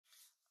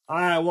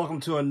Alright,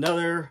 welcome to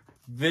another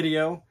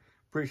video.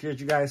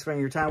 Appreciate you guys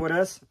spending your time with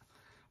us.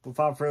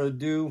 Without further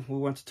ado, we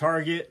went to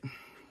Target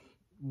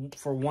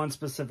for one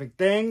specific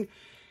thing,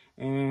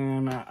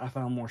 and I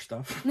found more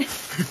stuff.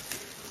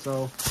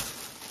 So,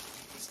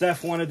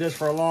 Steph wanted this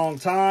for a long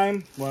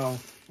time. Well,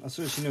 as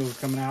soon as she knew it was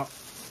coming out.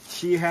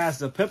 She has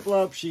the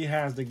Piplup, she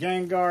has the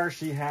Gengar,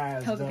 she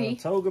has the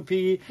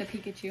Togepi, the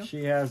Pikachu.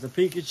 She has the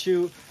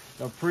Pikachu.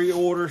 The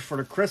pre-orders for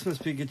the Christmas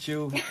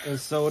Pikachu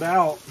is sold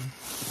out.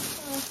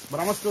 But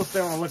I'm going to still stay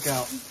on the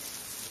lookout.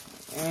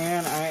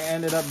 And I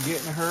ended up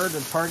getting her the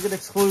Target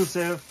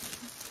exclusive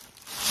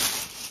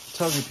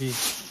Togepi.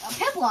 A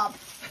Piplup.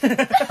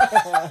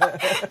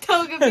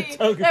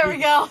 Togepi. There we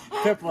go.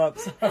 Piplup.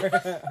 Sorry.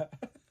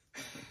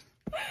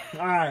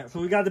 Alright, so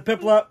we got the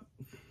Piplup.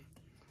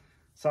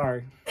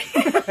 Sorry.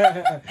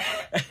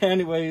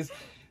 Anyways,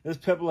 this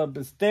Piplup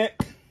is thick.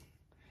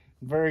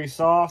 Very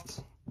soft.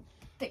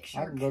 Thick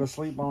shark. I can go to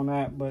sleep on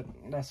that, but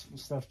that's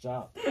Steph's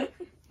job.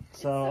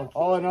 So,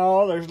 all in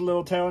all, there's a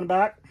little tail in the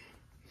back.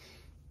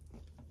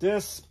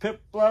 This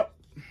Piplup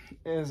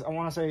is, I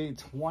want to say,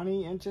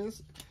 20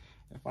 inches,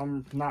 if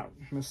I'm not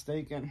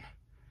mistaken.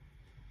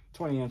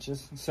 20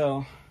 inches.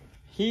 So,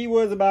 he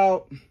was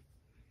about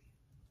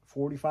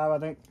 45, I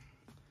think.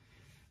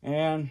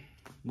 And,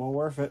 well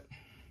worth it.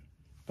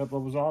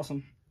 Piplup was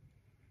awesome.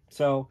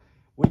 So,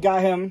 we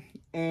got him,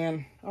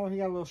 and, oh, he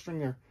got a little string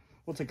there.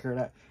 We'll take care of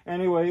that.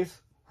 Anyways,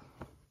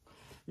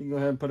 you can go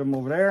ahead and put him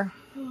over there.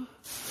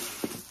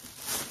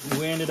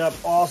 We ended up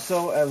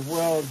also as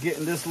well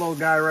getting this little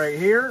guy right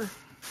here.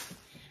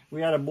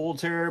 We had a bull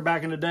terrier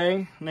back in the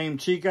day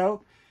named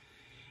Chico,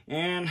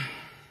 and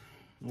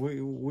we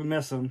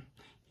miss him.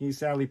 He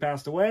sadly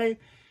passed away,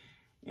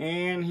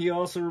 and he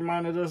also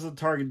reminded us of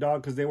Target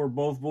dog because they were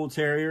both bull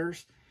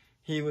terriers.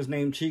 He was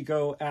named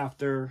Chico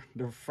after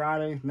the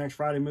Next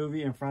Friday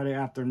movie and Friday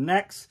After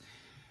Next,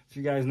 if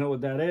you guys know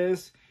what that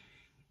is.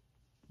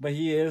 But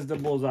he is the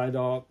bullseye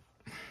dog.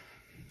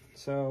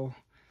 So,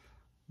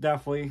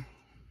 definitely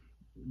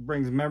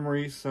brings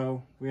memories.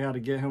 So, we had to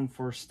get him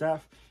for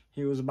Steph.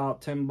 He was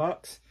about 10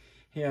 bucks.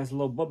 He has a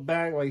little book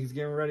bag like he's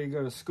getting ready to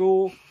go to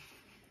school.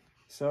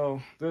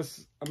 So,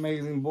 this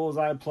amazing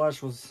bullseye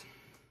plush was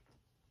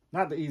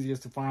not the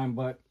easiest to find,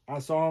 but I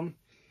saw him,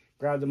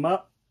 grabbed him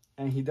up,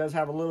 and he does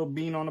have a little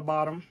bean on the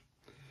bottom.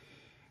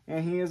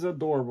 And he is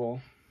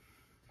adorable.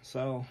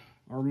 So,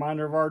 a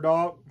reminder of our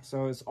dog.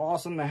 So, it's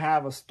awesome to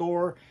have a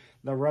store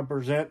that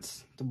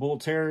represents the bull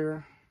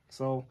terrier.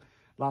 So,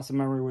 lots of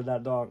memory with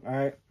that dog, all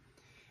right?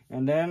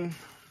 And then,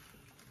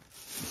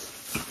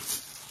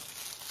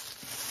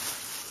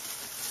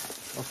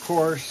 of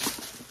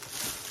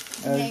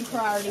course,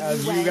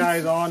 as you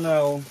guys all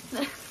know,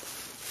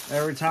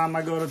 every time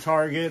I go to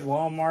Target,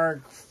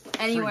 Walmart,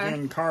 anywhere,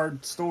 freaking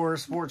card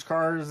stores, sports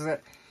cards,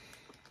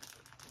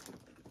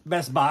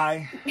 Best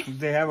Buy, if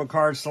they have a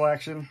card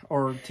selection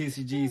or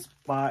TCG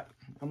spot,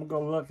 I'm going to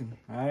go looking,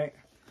 all right?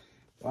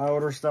 I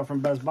order stuff from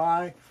Best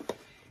Buy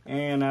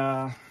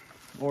and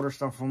order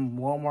stuff from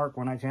Walmart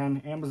when I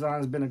can. Amazon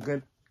has been a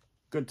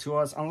good to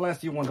us.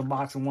 Unless you want the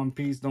box in one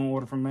piece, don't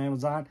order from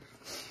Amazon.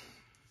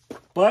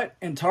 But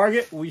in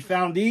Target, we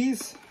found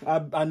these.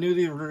 I knew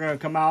these were going to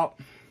come out.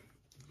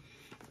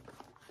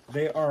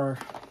 They are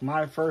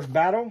my first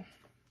battle.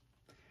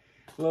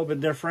 A little bit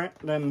different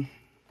than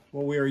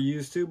what we are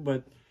used to,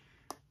 but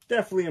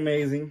definitely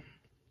amazing.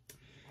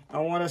 I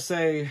want to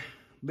say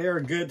they are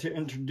good to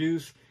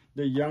introduce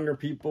the younger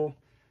people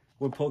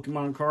with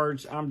Pokemon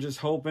cards. I'm just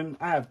hoping,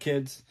 I have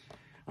kids,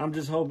 I'm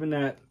just hoping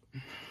that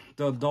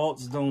the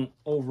adults don't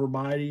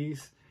overbuy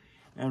these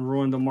and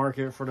ruin the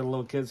market for the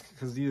little kids,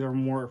 because these are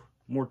more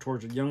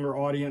towards a younger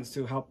audience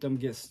to help them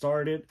get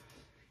started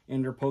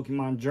in their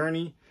Pokemon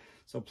journey.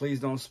 So please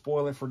don't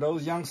spoil it for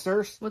those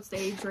youngsters. What's the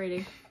age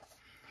rating?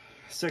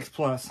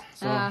 6+.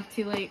 So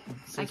too late.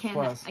 I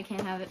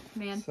can't have it,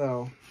 man.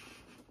 So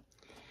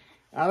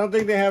I don't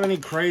think they have any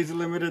crazy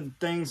limited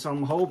things, so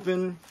I'm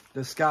hoping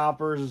the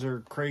scalpers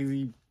or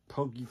crazy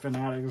Poke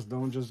fanatics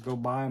don't just go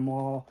buy them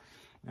all,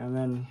 and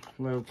then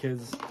little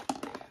kids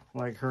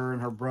like her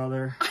and her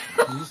brother,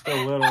 you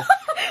still little,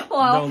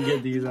 well, don't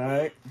get these,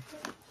 alright?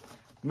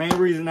 Main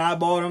reason I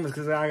bought them is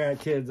because I got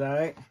kids,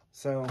 alright?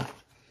 So,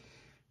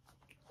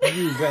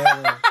 you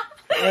better.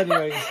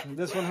 Anyways,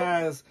 this one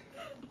has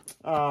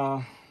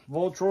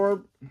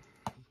Voltorb,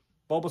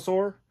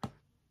 Bulbasaur,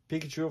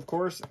 Pikachu, of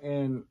course,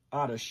 and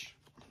Oddish.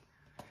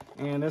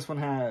 And this one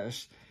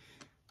has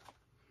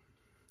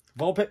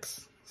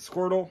Vulpix,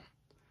 Squirtle,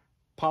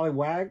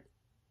 Poliwag.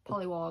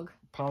 Poliwag.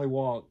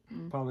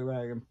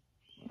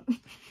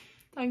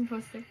 Tongue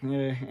twister.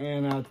 Yeah,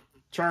 and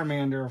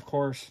Charmander, of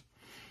course.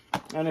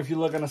 And if you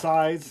look on the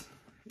sides,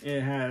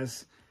 it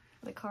has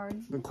the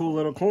cards, the cool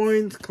little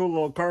coins, cool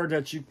little cards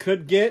that you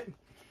could get.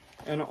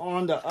 And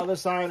on the other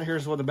side,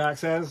 here's what the back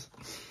says.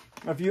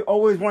 If you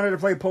always wanted to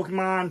play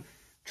Pokemon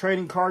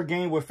trading card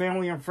game with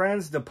family and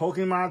friends, the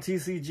Pokemon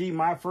TCG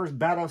My First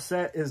Battle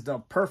set is the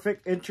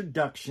perfect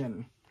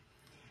introduction.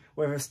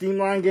 With a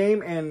streamlined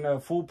game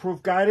and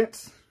foolproof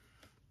guidance,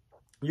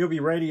 you'll be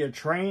ready to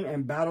train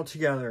and battle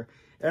together.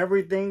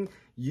 Everything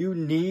you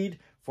need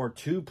for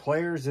 2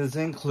 players is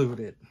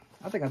included.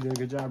 I think I did a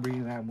good job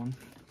reading that one.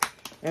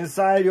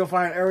 Inside, you'll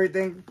find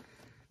everything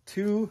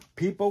 2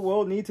 people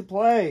will need to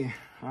play.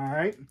 All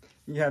right.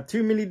 You have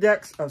 2 mini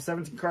decks of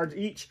 17 cards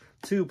each,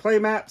 2 play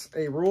mats,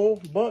 a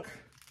rule book,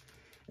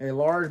 a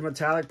large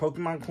metallic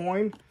Pokemon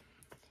coin,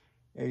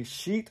 a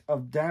sheet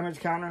of damage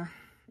counter,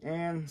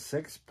 and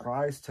 6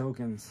 prize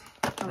tokens.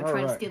 I'm gonna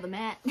try to steal the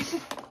mat.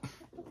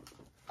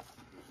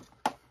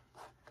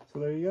 So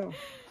there you go.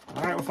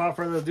 All right, without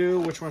further ado,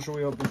 which one should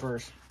we open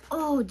first?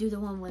 Oh, do the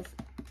one with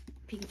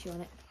Pikachu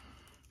on it.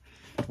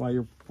 While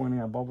you're pointing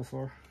at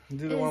Bulbasaur?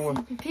 Do the one with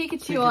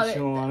Pikachu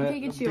on it.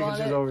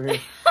 Pikachu's over here.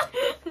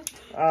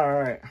 All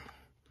right.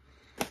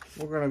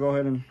 We're going to go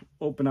ahead and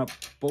open up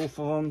both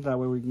of them. That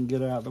way we can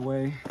get it out of the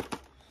way.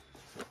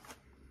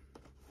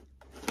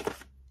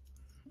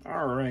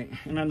 All right.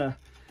 And on the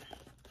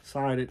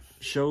side, it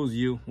shows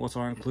you what's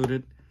all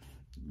included.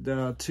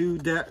 The 2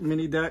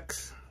 mini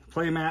decks,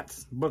 play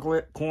mats,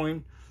 booklet,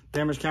 coin,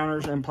 damage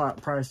counters, and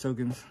prize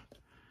tokens.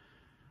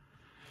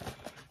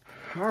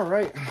 All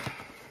right.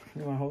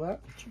 You want to hold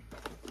that?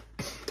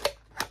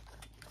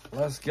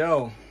 Let's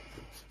go.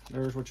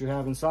 There's what you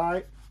have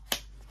inside.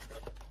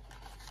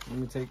 Let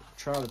me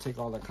try to take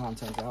all the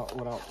contents out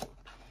without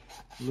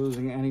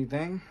losing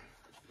anything.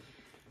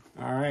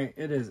 All right,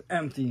 it is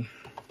empty.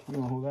 You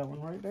want to hold that one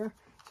right there?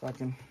 So I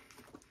can,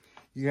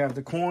 you have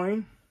the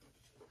coin,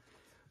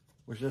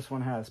 which this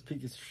one has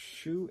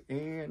Pikachu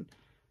and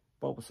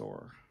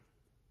Bulbasaur.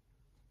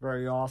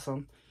 Very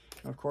awesome.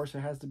 And of course, it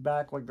has the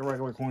back like the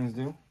regular coins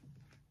do.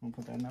 I'm gonna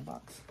put that in that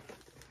box.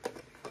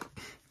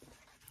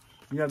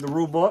 You have the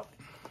rule book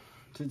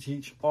to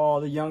teach all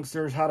the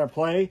youngsters how to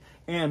play,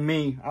 and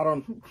me.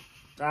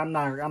 I'm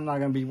not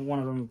gonna be one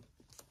of them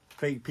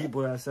fake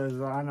people that says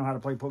I know how to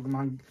play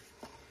Pokemon,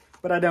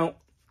 but I don't.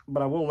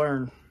 But I will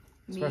learn,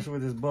 especially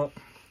with this book.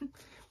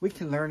 We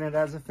can learn it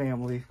as a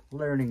family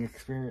learning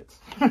experience.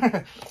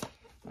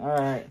 All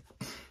right.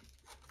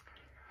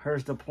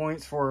 Here's the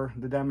points for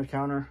the damage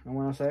counter, I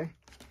want to say.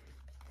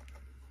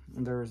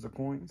 And there's the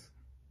coins.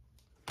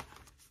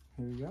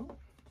 Here you go.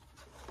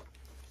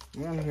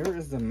 And here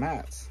is the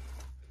mats.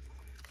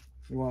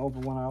 You want to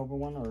open one, I open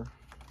one, or?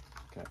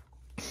 Okay.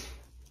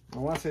 I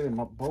want to say they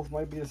both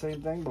might be the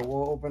same thing, but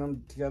we'll open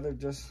them together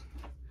just,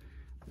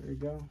 there you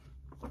go.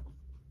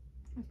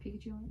 Has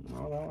Pikachu on it?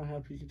 Oh, that one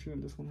has Pikachu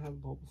and this one has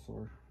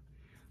Bulbasaur.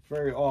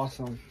 Very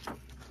awesome.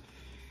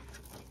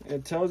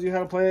 It tells you how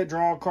to play it.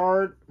 Draw a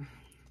card.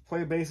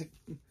 Play basic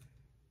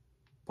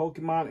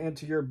Pokemon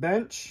into your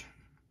bench.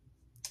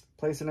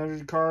 Place an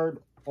energy card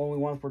only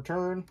once per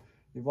turn.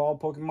 Evolve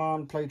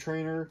Pokemon, play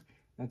trainer,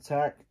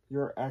 attack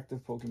your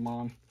active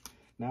Pokemon.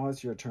 Now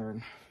it's your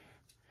turn.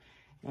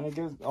 And it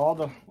gives all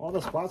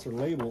the spots are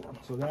labeled.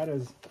 So that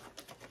is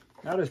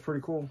pretty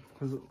cool,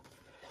 because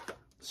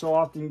so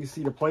often you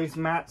see the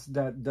placemats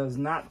that does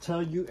not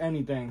tell you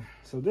anything.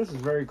 So this is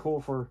very cool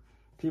for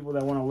people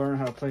that want to learn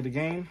how to play the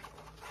game.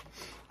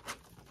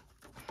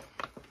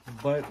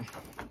 But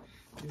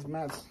these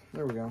mats,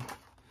 there we go.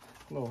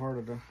 A little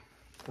harder to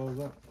close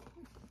up.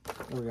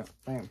 There we go.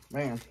 Bam,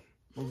 bam.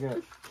 We're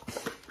good.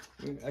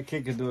 A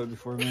kid could do it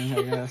before me,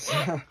 I guess.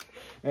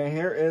 And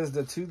here is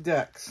the 2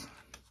 decks.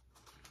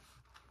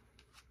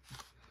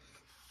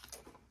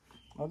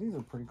 Oh, these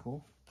are pretty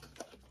cool.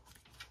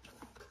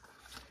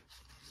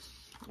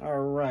 All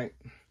right.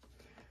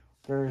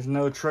 There is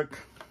no trick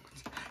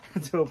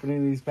to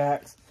opening these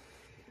packs.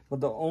 But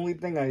the only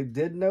thing I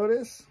did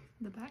notice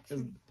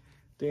is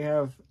they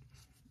have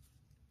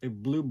a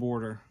blue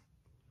border,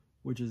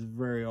 which is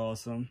very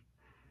awesome.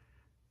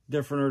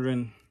 Different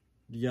than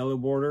the yellow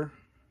border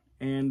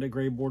and the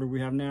gray border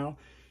we have now.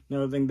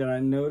 Another thing that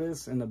I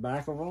noticed in the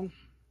back of them,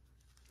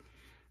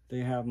 they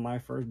have My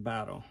First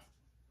Battle,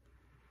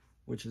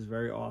 which is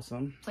very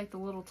awesome. It's like the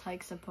little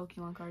tykes of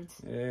Pokemon cards.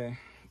 Yeah.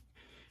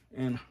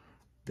 And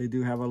they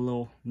do have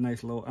a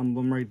nice little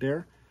emblem right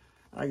there.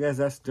 I guess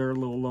that's their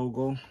little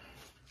logo.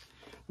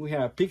 We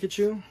have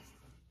Pikachu.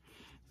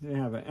 They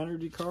have an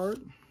energy card.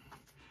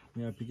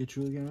 We have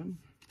Pikachu again.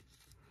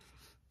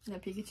 Is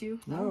that Pikachu?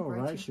 No,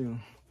 Raichu.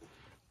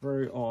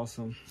 Very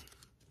awesome.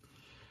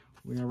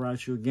 We're going to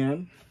Raichu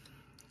again.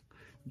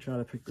 Try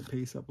to pick the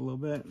pace up a little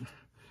bit.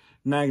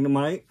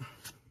 Magnemite.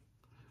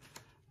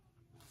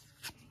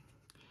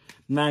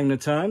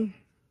 Magneton.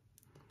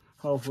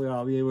 Hopefully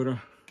I'll be able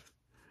to.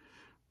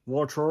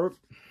 Voltorb.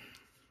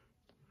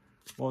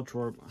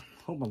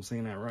 Hope I'm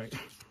saying that right.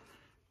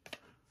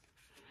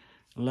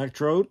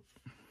 Electrode.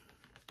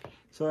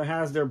 So it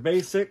has their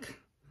basic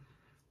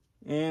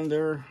and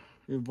their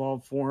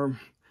evolved form.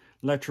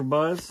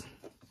 Electabuzz.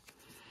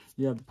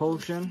 You have the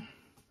potion.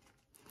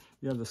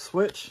 You have the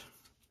switch.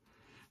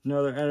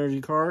 Another energy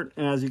card.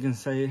 And as you can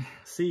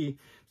see,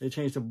 they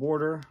changed the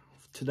border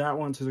to that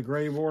one, to the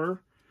gray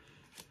border.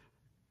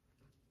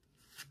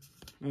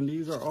 And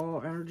these are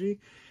all energy.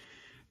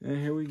 And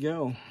here we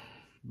go.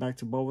 Back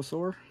to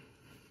Bulbasaur.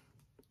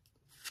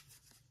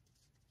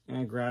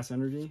 And Grass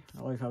Energy.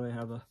 I like how they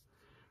have the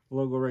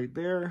logo right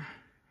there.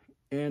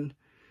 And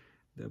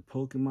the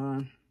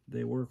Pokemon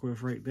they work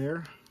with right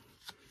there.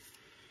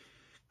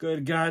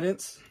 Good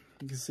guidance.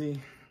 You can see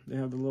they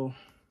have the little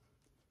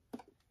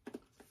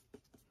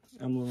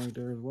emblem right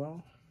there as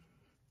well.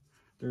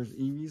 There's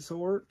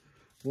Eevee.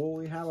 Will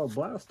we have a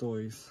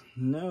Blastoise?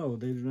 No,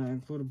 they do not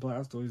include a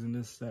Blastoise in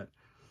this set.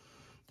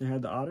 They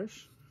had the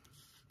Oddish.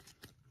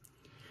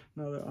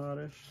 Another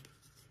Oddish.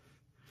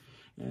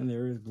 And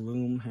there is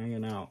Gloom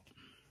hanging out.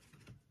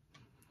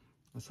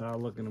 That's how I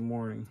look in the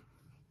morning.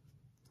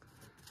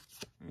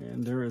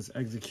 And there is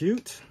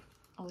Execute.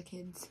 All the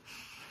kids.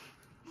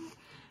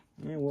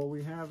 And well,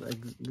 we have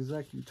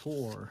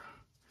Executor.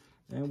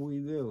 And we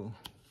do.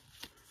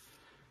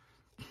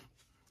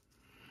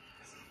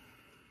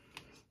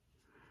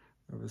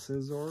 We have a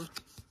Scizor,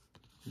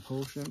 a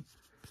Potion,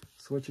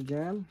 Switch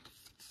again.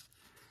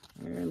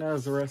 And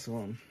there's the rest of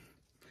them.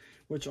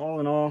 Which all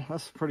in all,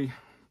 that's a pretty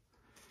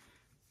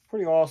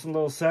awesome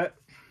little set.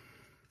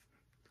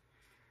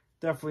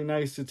 Definitely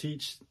nice to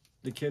teach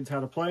the kids how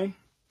to play.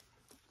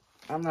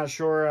 I'm not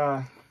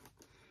sure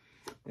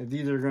if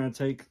these are going to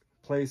take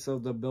place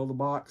of the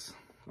Build-A-Box,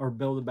 or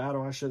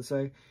Build-A-Battle, I should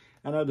say.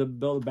 I know the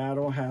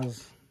Build-A-Battle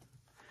has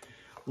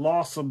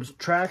lost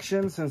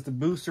subtraction since the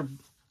booster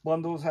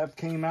bundles have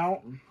came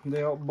out.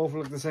 They all both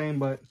look the same,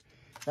 but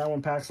that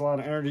one packs a lot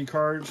of energy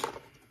cards.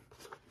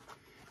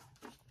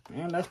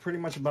 And that's pretty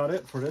much about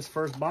it for this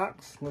first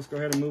box. Let's go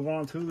ahead and move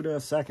on to the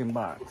second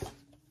box.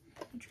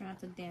 I'm trying not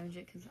to damage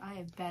it because I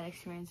have bad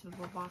experience with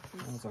both boxes.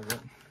 That's all good.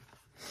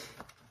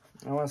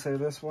 I want to say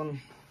this one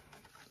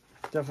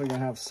definitely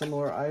gonna have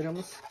similar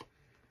items,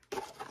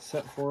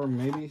 except for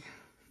maybe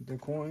the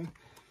coin.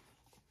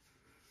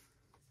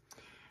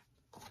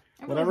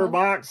 Whatever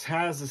box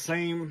has the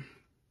same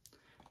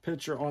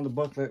picture on the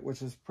booklet,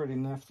 which is pretty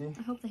nifty.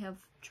 I hope they have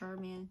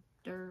Charmander,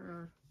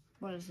 or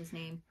what is his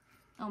name?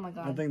 Oh my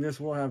god. I think this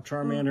will have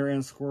Charmander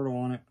and Squirtle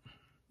on it.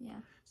 Yeah.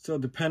 So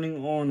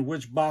depending on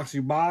which box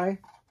you buy,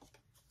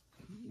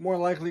 more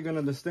likely going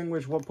to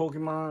distinguish what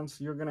Pokemons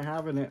you're going to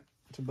have in it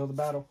to build a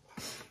battle.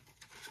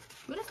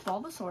 What if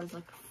Bulbasaur is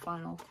like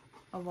final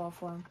of all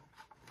form?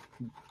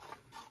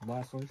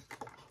 Blastoise?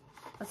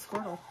 That's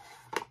Squirtle.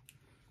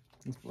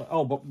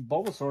 Oh, but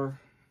Bulbasaur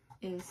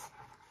is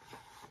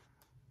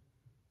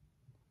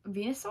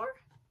Venusaur?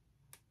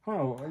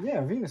 Oh,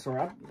 yeah,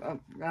 Venusaur.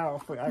 No,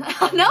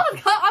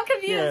 I'm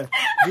confused. Yeah,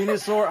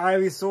 Venusaur,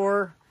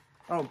 Ivysaur.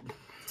 Oh.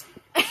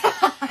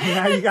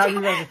 Now you got me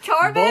right.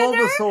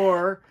 Charmander?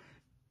 Bulbasaur,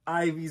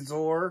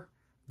 Ivysaur,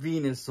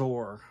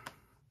 Venusaur,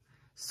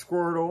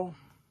 Squirtle,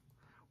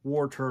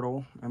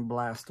 Wartortle, and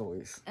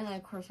Blastoise. And then,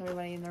 of course,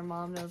 everybody and their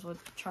mom knows what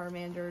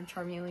Charmander,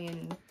 Charmeleon,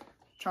 and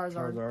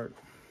Charizard.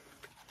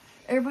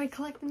 Everybody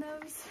collecting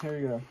those? Here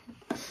you go.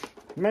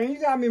 Man, you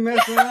got me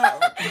messing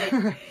up.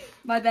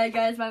 My bad,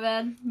 guys. My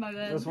bad.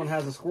 This one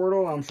has a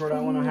Squirtle. I'm sure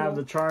that one will have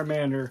the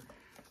Charmander.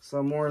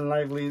 So more than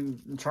likely,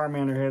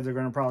 Charmander heads are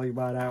going to probably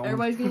buy that one.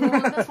 Everybody's going to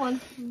want this one.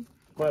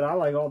 But I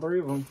like all three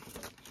of them.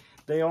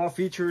 They all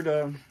featured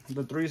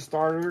the 3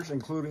 starters,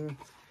 including,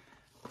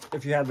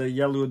 if you had the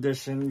yellow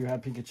edition, you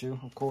had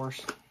Pikachu, of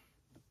course.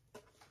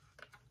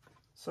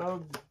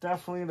 So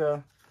definitely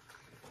the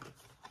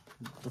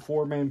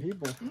 4 main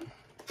people.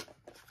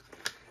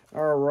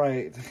 All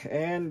right,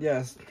 and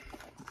yes,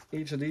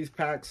 each of these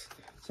packs.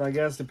 So I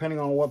guess depending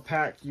on what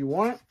pack you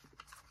want,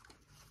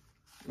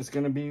 it's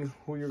going to be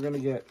who you're going to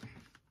get.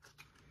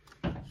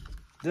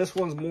 This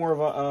one's more of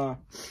a,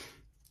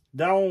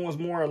 that one was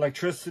more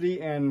electricity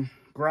and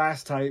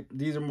grass type.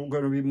 These are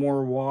going to be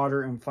more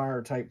water and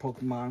fire type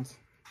Pokemons.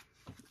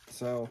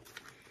 So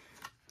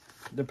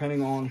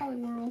depending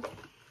on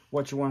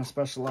what you want to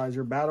specialize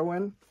your battle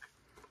in,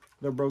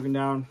 they're broken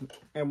down.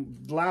 And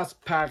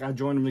last pack I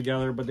joined them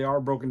together, but they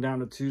are broken down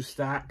to 2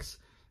 stacks.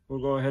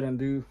 We'll go ahead and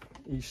do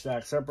each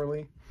stack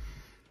separately.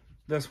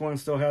 This one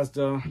still has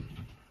the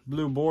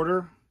blue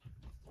border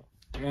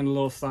and a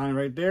little sign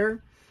right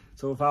there.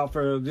 So without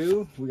further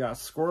ado, we got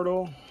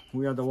Squirtle.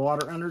 We got the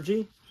water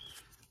energy.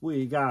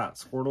 We got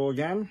Squirtle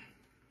again.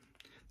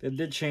 They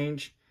did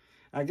change.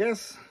 I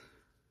guess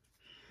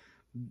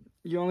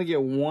you only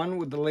get 1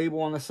 with the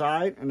label on the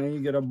side, and then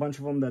you get a bunch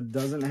of them that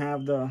doesn't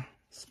have the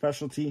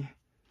specialty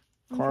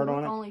card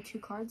on it. Only 2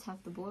 cards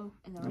have the blue,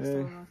 and the rest of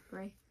them are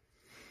gray.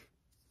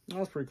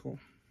 That's pretty cool.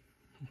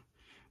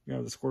 We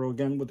have the Squirtle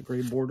again with the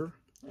gray border.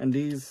 And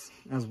these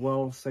as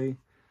well say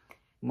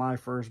my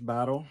first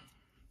battle.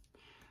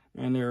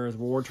 And there is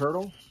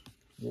Wartortle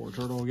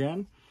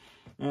again,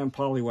 and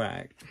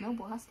Poliwag. No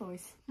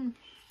Blastoise.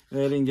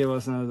 They didn't give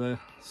us none of the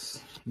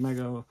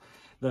mega,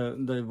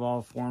 the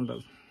evolved form,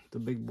 the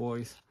big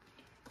boys.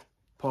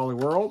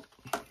 Poliwhirl.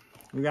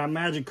 We got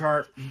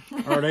Magikarp.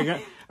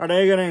 Are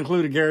they gonna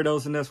include a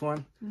Gyarados in this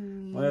one?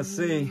 Let's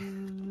see.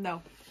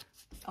 No.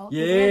 Oh,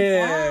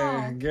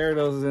 yeah,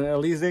 Gyarados is in. At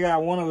least they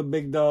got one of the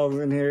big dogs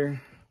in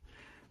here.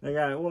 They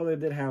got, well, they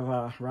did have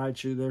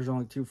Raichu. There's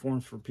only 2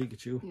 forms for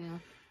Pikachu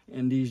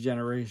in these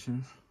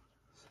generations.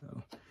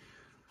 So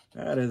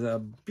that is a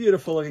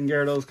beautiful looking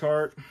Gyarados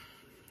card.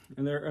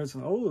 And there is,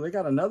 oh, they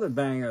got another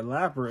banger,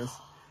 Lapras.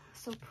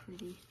 So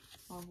pretty.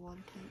 All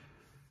water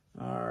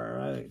type. All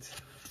right.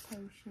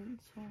 Potion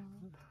swap.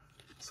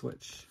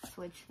 Switch.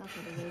 Switch, that's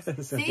what it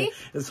is. See?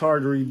 It's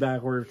hard to read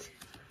backwards.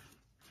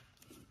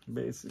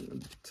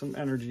 Basically, some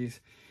energies.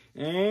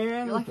 And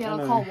you're lucky I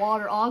don't call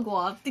water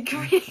agua to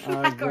read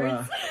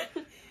backwards.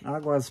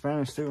 Agua is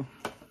Spanish too.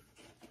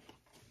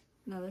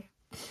 Another.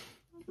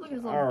 Look at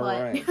his little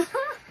butt. Right.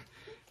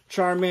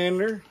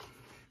 Charmander.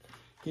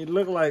 He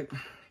looked like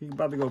he's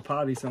about to go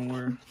potty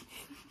somewhere.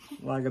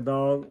 Like a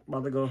dog,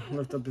 about to go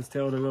lift up his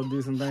tail to go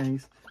do some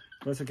things.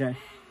 But it's okay.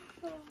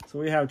 So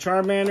we have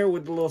Charmander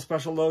with the little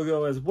special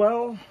logo as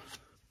well.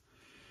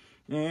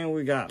 And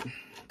we got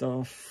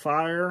the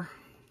fire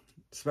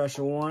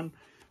special one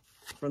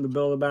from the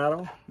Build a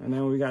Battle. And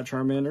then we got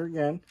Charmander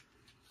again.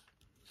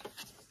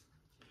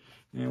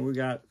 And we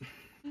got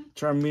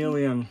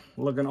Charmeleon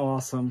looking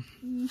awesome.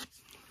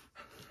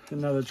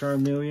 Another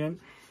Charmeleon.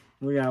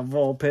 We got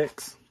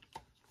Vulpix.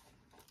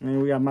 And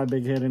we got my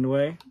big head in the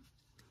way.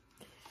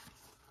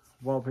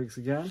 Vulpix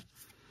again.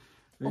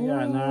 We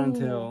got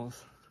Ninetales.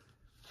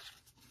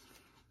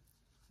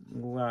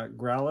 We got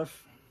Growlithe.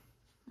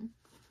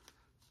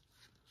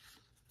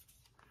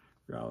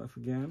 Growlithe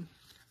again.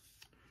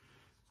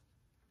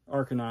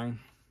 Arcanine.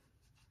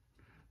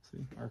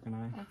 See,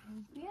 Arcanine.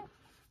 Yeah.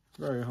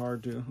 Very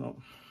hard to. Oh.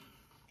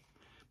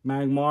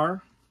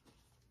 Magmar.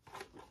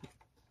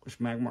 Which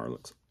Magmar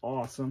looks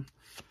awesome.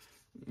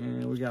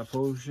 And we got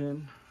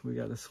Potion. We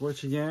got the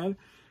Switch again.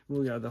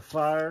 We got the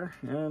fire.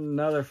 And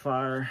another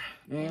fire.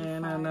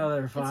 And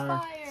another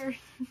fire. It's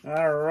fire.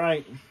 All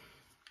right.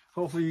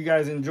 Hopefully you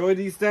guys enjoy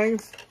these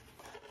things.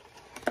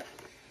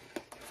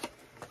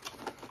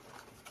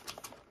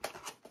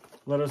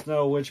 Let us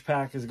know which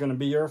pack is going to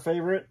be your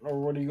favorite, or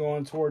what are you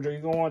going towards? Are you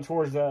going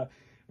towards the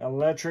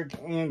electric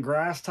and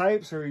grass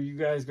types, or are you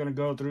guys going to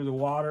go through the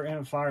water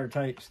and fire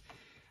types?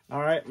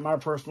 All right, my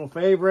personal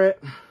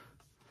favorite.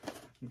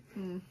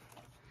 Let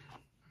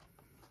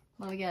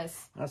me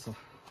guess. That's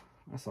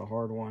a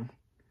hard one.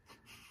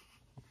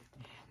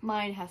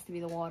 Mine has to be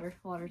the water.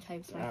 Water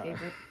type's my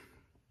favorite.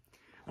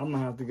 I'm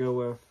gonna have to go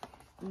with.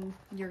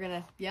 You're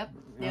gonna. Yep.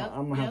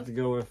 I'm gonna have to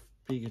go with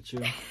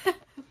Pikachu.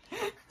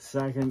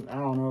 Second, I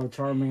don't know,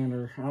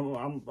 Charmander.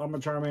 I'm a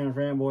Charmander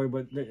fanboy,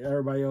 but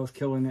everybody else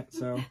killing it,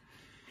 so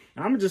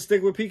I'm gonna just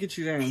stick with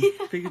Pikachu then.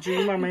 Pikachu,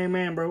 you my main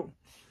man, bro.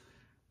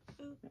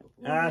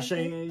 Ash, you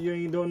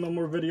ain't doing no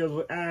more videos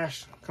with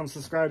Ash. Come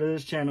subscribe to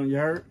this channel, you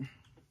heard?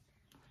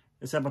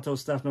 Except I told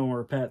Steph no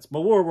more pets,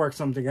 but we'll work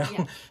something out.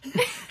 Yeah.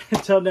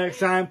 Until next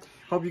time,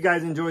 hope you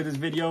guys enjoyed this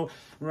video.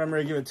 Remember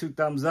to give it 2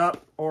 thumbs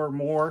up or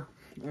more,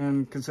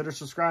 and consider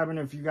subscribing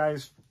if you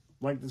guys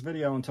like this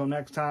video. Until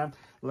next time,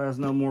 let us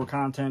know more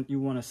content you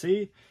want to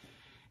see.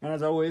 And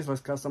as always,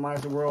 let's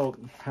customize the world.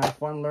 Have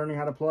fun learning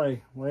how to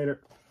play.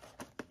 Later.